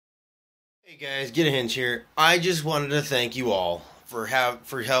Hey guys, get a Hinch here. I just wanted to thank you all for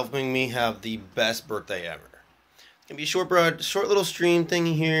helping me have the best birthday ever. It's gonna be a short little stream thing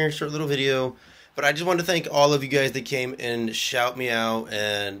here, short little video. But I just wanted to thank all of you guys that came and shout me out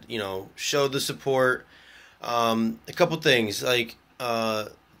and showed the support. A couple things like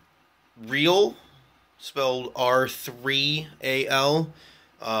Real, spelled R3AL.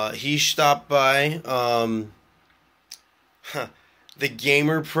 He stopped by. The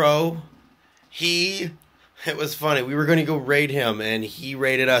Gamer Pro. It was funny. We were going to go raid him, and he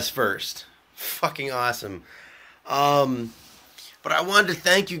raided us first. Fucking awesome. But I wanted to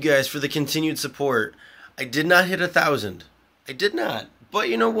thank you guys for the continued support. I did not hit 1,000. I did not. But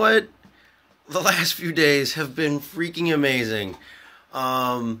you know what? The last few days have been freaking amazing.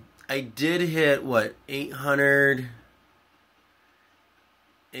 I did hit,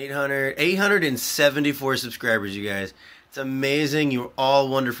 874 subscribers, you guys. It's amazing. You're all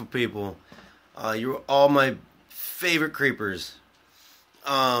wonderful people. You're all my favorite creepers.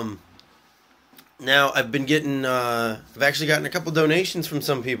 Now I've been getting, I've actually gotten a couple donations from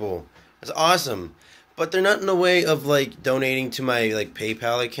some people. That's awesome. But they're not in the way of donating to my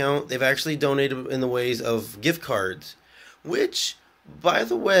PayPal account. They've actually donated in the ways of gift cards. Which, by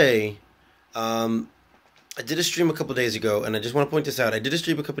the way, I did a stream a couple days ago, and I just want to point this out. I did a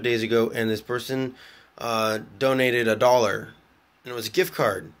stream a couple days ago, and this person donated $1, and it was a gift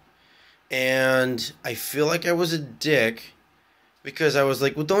card. And I feel like I was a dick because I was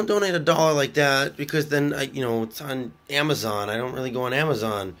like, well, don't donate $1 like that because then it's on Amazon. I don't really go on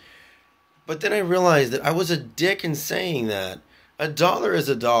Amazon. But then I realized that I was a dick in saying that. $1 is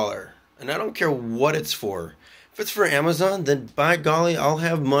 $1, and I don't care what it's for. If it's for Amazon, then by golly, I'll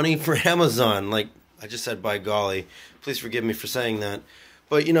have money for Amazon. I just said by golly. Please forgive me for saying that.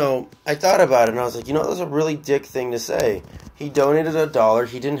 But, I thought about it, and I was like, that was a really dick thing to say. He donated $1.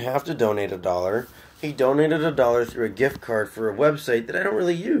 He didn't have to donate $1. He donated $1 through a gift card for a website that I don't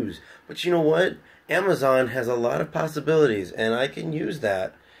really use. But you know what? Amazon has a lot of possibilities, and I can use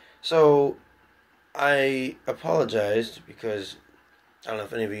that. So, I apologized because I don't know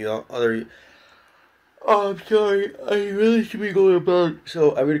if any of you other... Oh, I'm sorry. I really should be going about...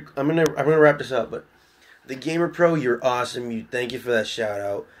 So, I'm gonna wrap this up, but... The Gamer Pro, you're awesome. Thank you for that shout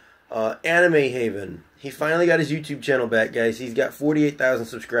out. Anime Haven. He finally got his YouTube channel back, guys. He's got 48,000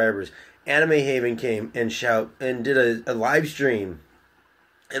 subscribers. Anime Haven came and did a live stream.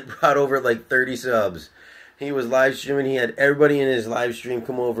 It brought over 30 subs. He was live streaming. He had everybody in his live stream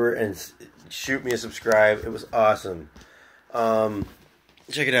come over and shoot me a subscribe. It was awesome.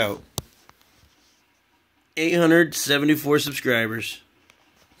 Check it out. 874 subscribers.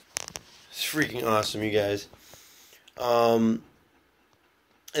 It's freaking awesome, you guys. And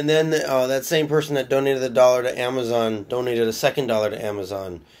then that same person that donated $1 to Amazon donated a second $1 to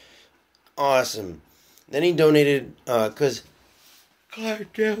Amazon. Awesome. Then he donated because God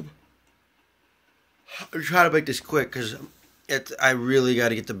damn. I'm trying to make this quick because I really got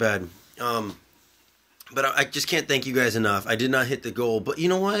to get to bed. But I just can't thank you guys enough. I did not hit the goal, but you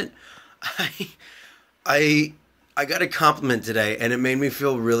know what? I got a compliment today, and it made me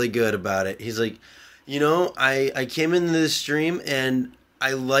feel really good about it. He's like, I came into this stream, and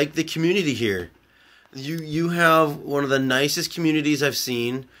I like the community here. You have one of the nicest communities I've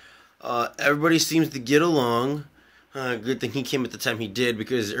seen. Everybody seems to get along. Good thing he came at the time he did,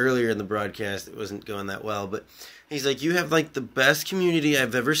 because earlier in the broadcast, it wasn't going that well. But he's like, you have, the best community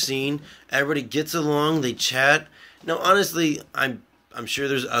I've ever seen. Everybody gets along. They chat. Now, honestly, I'm sure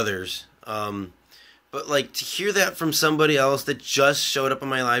there's others. But, to hear that from somebody else that just showed up on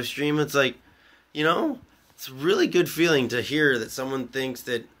my live stream, it's it's a really good feeling to hear that someone thinks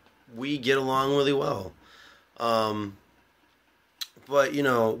that we get along really well. But,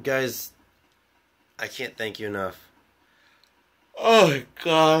 guys, I can't thank you enough. Oh, my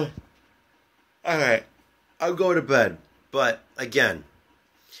God. Alright, I'll go to bed. But, again,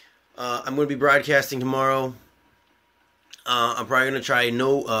 I'm going to be broadcasting tomorrow. I'm probably going to try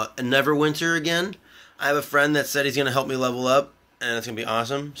Neverwinter again. I have a friend that said he's going to help me level up, and it's going to be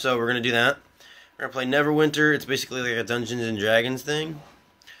awesome. So we're going to do that. We're going to play Neverwinter. It's basically like a Dungeons and Dragons thing.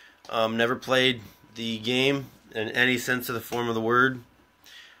 Never played the game in any sense of the form of the word.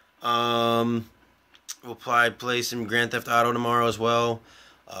 We'll play some Grand Theft Auto tomorrow as well.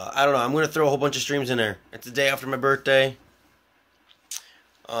 I don't know. I'm going to throw a whole bunch of streams in there. It's the day after my birthday.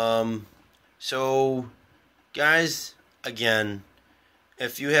 So, guys, again,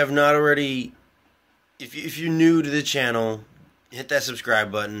 if you have not already... If you're new to the channel, hit that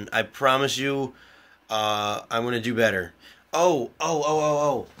subscribe button. I promise you, I'm going to do better. Oh.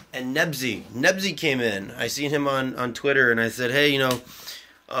 And Nebsy came in. I seen him on Twitter, and I said, hey,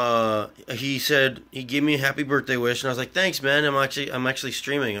 He said he gave me a happy birthday wish, and I was like, "Thanks, man. I'm actually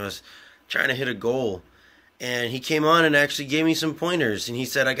streaming. I was trying to hit a goal." And he came on and actually gave me some pointers, and he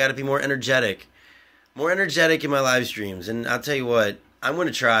said I got to be more energetic in my live streams. And I'll tell you what, I'm going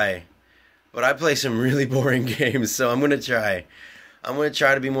to try, but I play some really boring games, so I'm going to try. I'm going to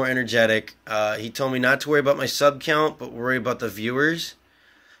try to be more energetic. He told me not to worry about my sub count, but worry about the viewers.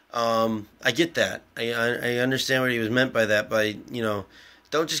 I get that. I understand what he was meant by that, by,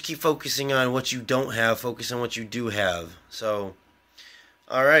 don't just keep focusing on what you don't have, focus on what you do have. So,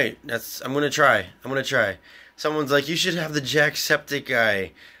 all right, I'm going to try. Someone's like, you should have the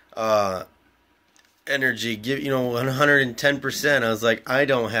Jacksepticeye energy, give 110%. I was like, I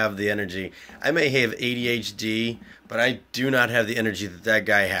don't have the energy. I may have ADHD, but I do not have the energy that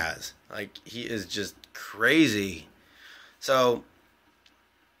guy has. Like, he is just crazy. So,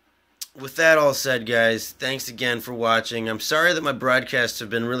 with that all said, guys, thanks again for watching. I'm sorry that my broadcasts have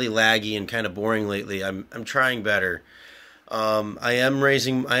been really laggy and kind of boring lately. I'm trying better. I am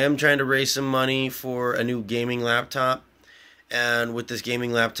trying to raise some money for a new gaming laptop, and with this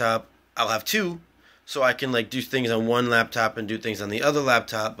gaming laptop, I'll have two, so I can do things on one laptop and do things on the other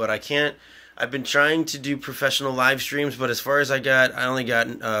laptop. But I can't. I've been trying to do professional live streams, but as far as I only got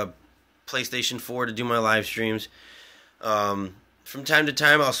PlayStation 4 to do my live streams. From time to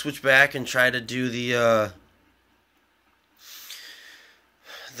time, I'll switch back and try to do the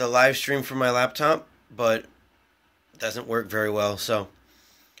live stream from my laptop, but it doesn't work very well. So,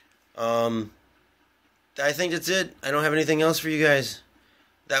 I think that's it. I don't have anything else for you guys.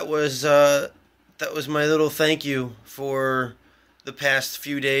 That was my little thank you for the past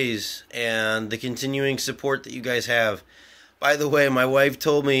few days and the continuing support that you guys have. By the way, my wife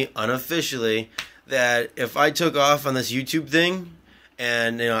told me unofficially that if I took off on this YouTube thing,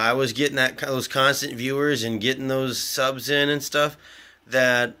 and I was getting those constant viewers and getting those subs in and stuff,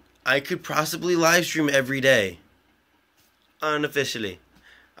 that I could possibly live stream every day. Unofficially.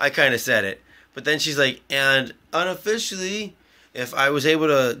 I kind of said it. But then she's like, and unofficially, if I was able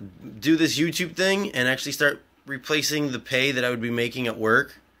to do this YouTube thing and actually start replacing the pay that I would be making at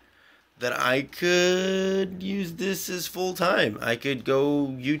work, that I could use this as full-time. I could go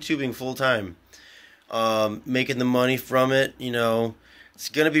YouTubing full-time. Making the money from it, it's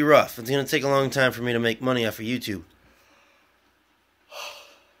going to be rough. It's going to take a long time for me to make money off of YouTube.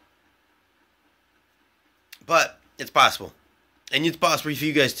 But it's possible. And it's possible for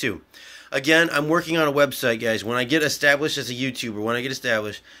you guys too. Again, I'm working on a website, guys. When I get established as a YouTuber, what I'm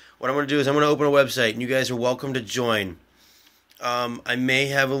going to do is I'm going to open a website, and you guys are welcome to join. I may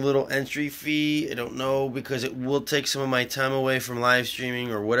have a little entry fee. I don't know, because it will take some of my time away from live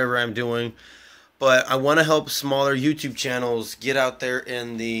streaming or whatever I'm doing. But I want to help smaller YouTube channels get out there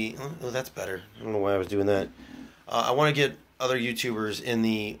in the... Oh, that's better. I don't know why I was doing that. I want to get other YouTubers in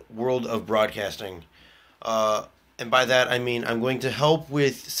the world of broadcasting. And by that, I mean I'm going to help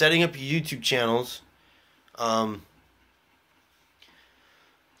with setting up YouTube channels to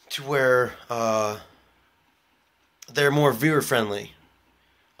where they're more viewer-friendly.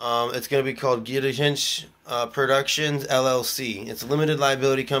 It's going to be called Hinsh Productions LLC. It's a limited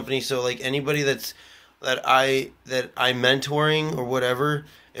liability company, so anybody that I'm mentoring or whatever,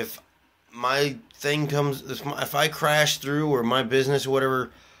 if my thing comes, if I crash through, or my business or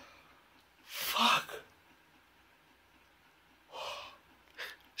whatever, fuck.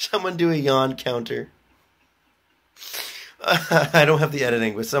 Someone do a yawn counter. I don't have the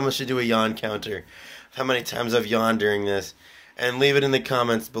editing, but someone should do a yawn counter. How many times I've yawned during this. And leave it in the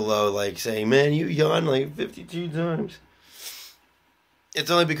comments below, saying, man, you yawned 52 times.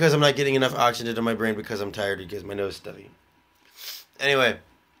 It's only because I'm not getting enough oxygen into my brain because I'm tired, because my nose is stuffy. Anyway,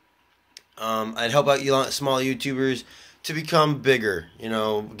 I'd help out small YouTubers to become bigger.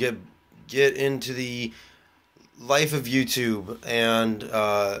 Get into the life of YouTube and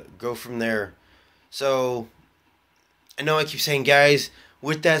go from there. So, I know I keep saying, guys,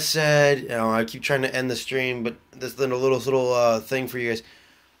 with that said, I keep trying to end the stream, but this little thing for you guys.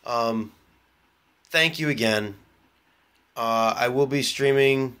 Thank you again. I will be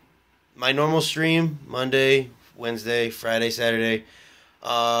streaming my normal stream Monday, Wednesday, Friday, Saturday.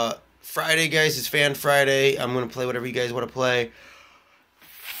 Friday, guys, is Fan Friday. I'm going to play whatever you guys want to play.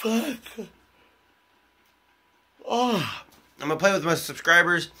 Fuck. Oh. I'm going to play with my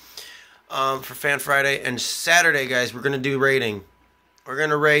subscribers for Fan Friday. And Saturday, guys, we're going to do raiding. We're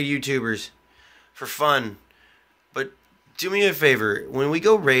going to raid YouTubers for fun. But do me a favor. When we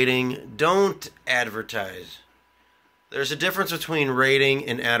go raiding, don't advertise. There's a difference between raiding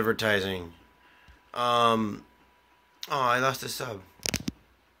and advertising. Oh, I lost a sub.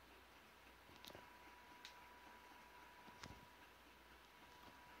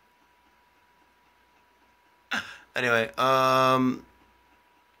 Anyway,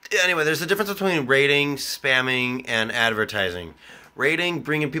 anyway, there's a difference between raiding, spamming, and advertising. Raiding,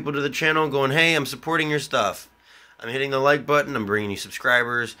 bringing people to the channel, going, hey, I'm supporting your stuff. I'm hitting the like button, I'm bringing you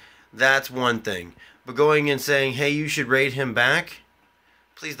subscribers. That's one thing. But going and saying, hey, you should raid him back,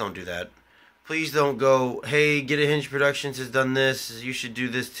 please don't do that. Please don't go, hey, Get a Hinge Productions has done this, you should do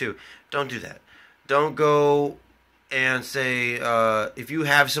this too. Don't do that. Don't go and say, if you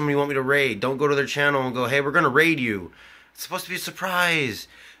have somebody you want me to raid, don't go to their channel and go, hey, we're going to raid you. It's supposed to be a surprise.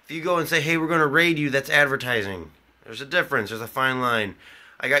 If you go and say, hey, we're going to raid you, that's advertising. There's a difference. There's a fine line.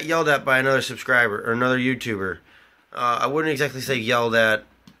 I got yelled at by another subscriber, or another YouTuber. I wouldn't exactly say yelled at,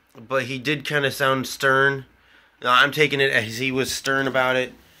 but he did kind of sound stern. I'm taking it as he was stern about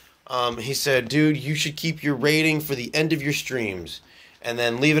it. He said, dude, you should keep your rating for the end of your streams, and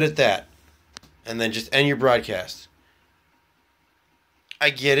then leave it at that, and then just end your broadcast. I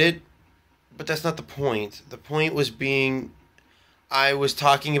get it, but that's not the point. The point was I was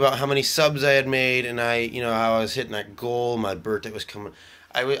talking about how many subs I had made, and how I was hitting that goal. My birthday was coming.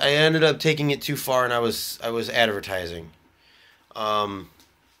 I ended up taking it too far, and I was advertising. I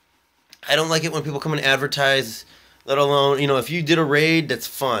don't like it when people come and advertise, let alone, if you did a raid, that's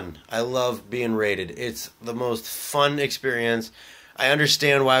fun. I love being raided. It's the most fun experience. I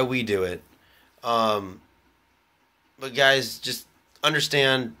understand why we do it. But guys, just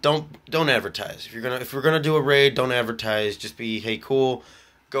understand, don't advertise. If we're gonna do a raid, don't advertise. Just be, hey, cool,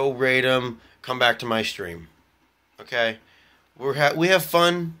 go raid them, come back to my stream. Okay? We have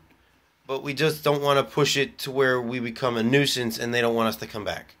fun, but we just don't want to push it to where we become a nuisance and they don't want us to come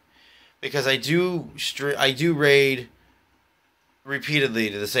back. Because I do raid repeatedly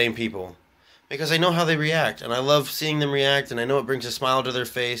to the same people, because I know how they react, and I love seeing them react, and I know it brings a smile to their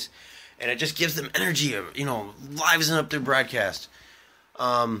face, and it just gives them energy, livens up their broadcast.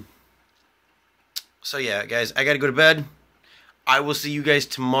 So yeah, guys, I gotta go to bed. I will see you guys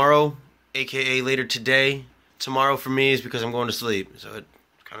tomorrow, aka later today. Tomorrow for me is because I'm going to sleep, so it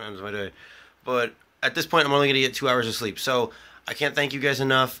kind of ends my day. But at this point, I'm only gonna get 2 hours of sleep, so I can't thank you guys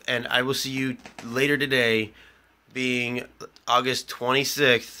enough, and I will see you later today, being August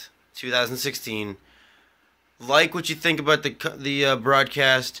 26th, 2016. Like what you think about the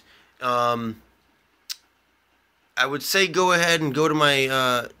broadcast. I would say go ahead and go to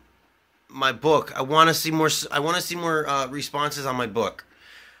my my book. I want to see more. I want to see more responses on my book.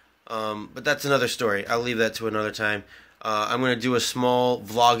 But that's another story. I'll leave that to another time. I'm gonna do a small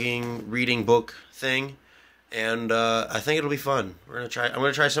vlogging reading book thing, and I think it'll be fun. I'm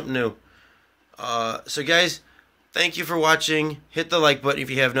gonna try something new. So guys, thank you for watching. Hit the like button if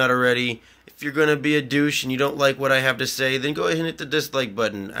you have not already. If you're gonna be a douche and you don't like what I have to say, then go ahead and hit the dislike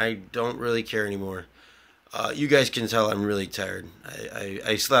button. I don't really care anymore. You guys can tell I'm really tired.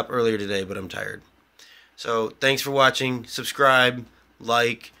 I slept earlier today, but I'm tired. So thanks for watching. Subscribe,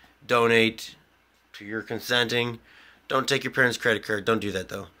 like, donate to your consenting. Don't take your parents' credit card. Don't do that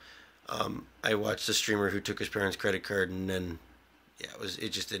though. I watched a streamer who took his parents' credit card, and then yeah, it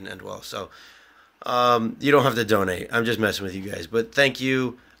just didn't end well. So you don't have to donate. I'm just messing with you guys. But thank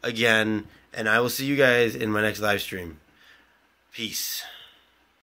you again, and I will see you guys in my next live stream. Peace.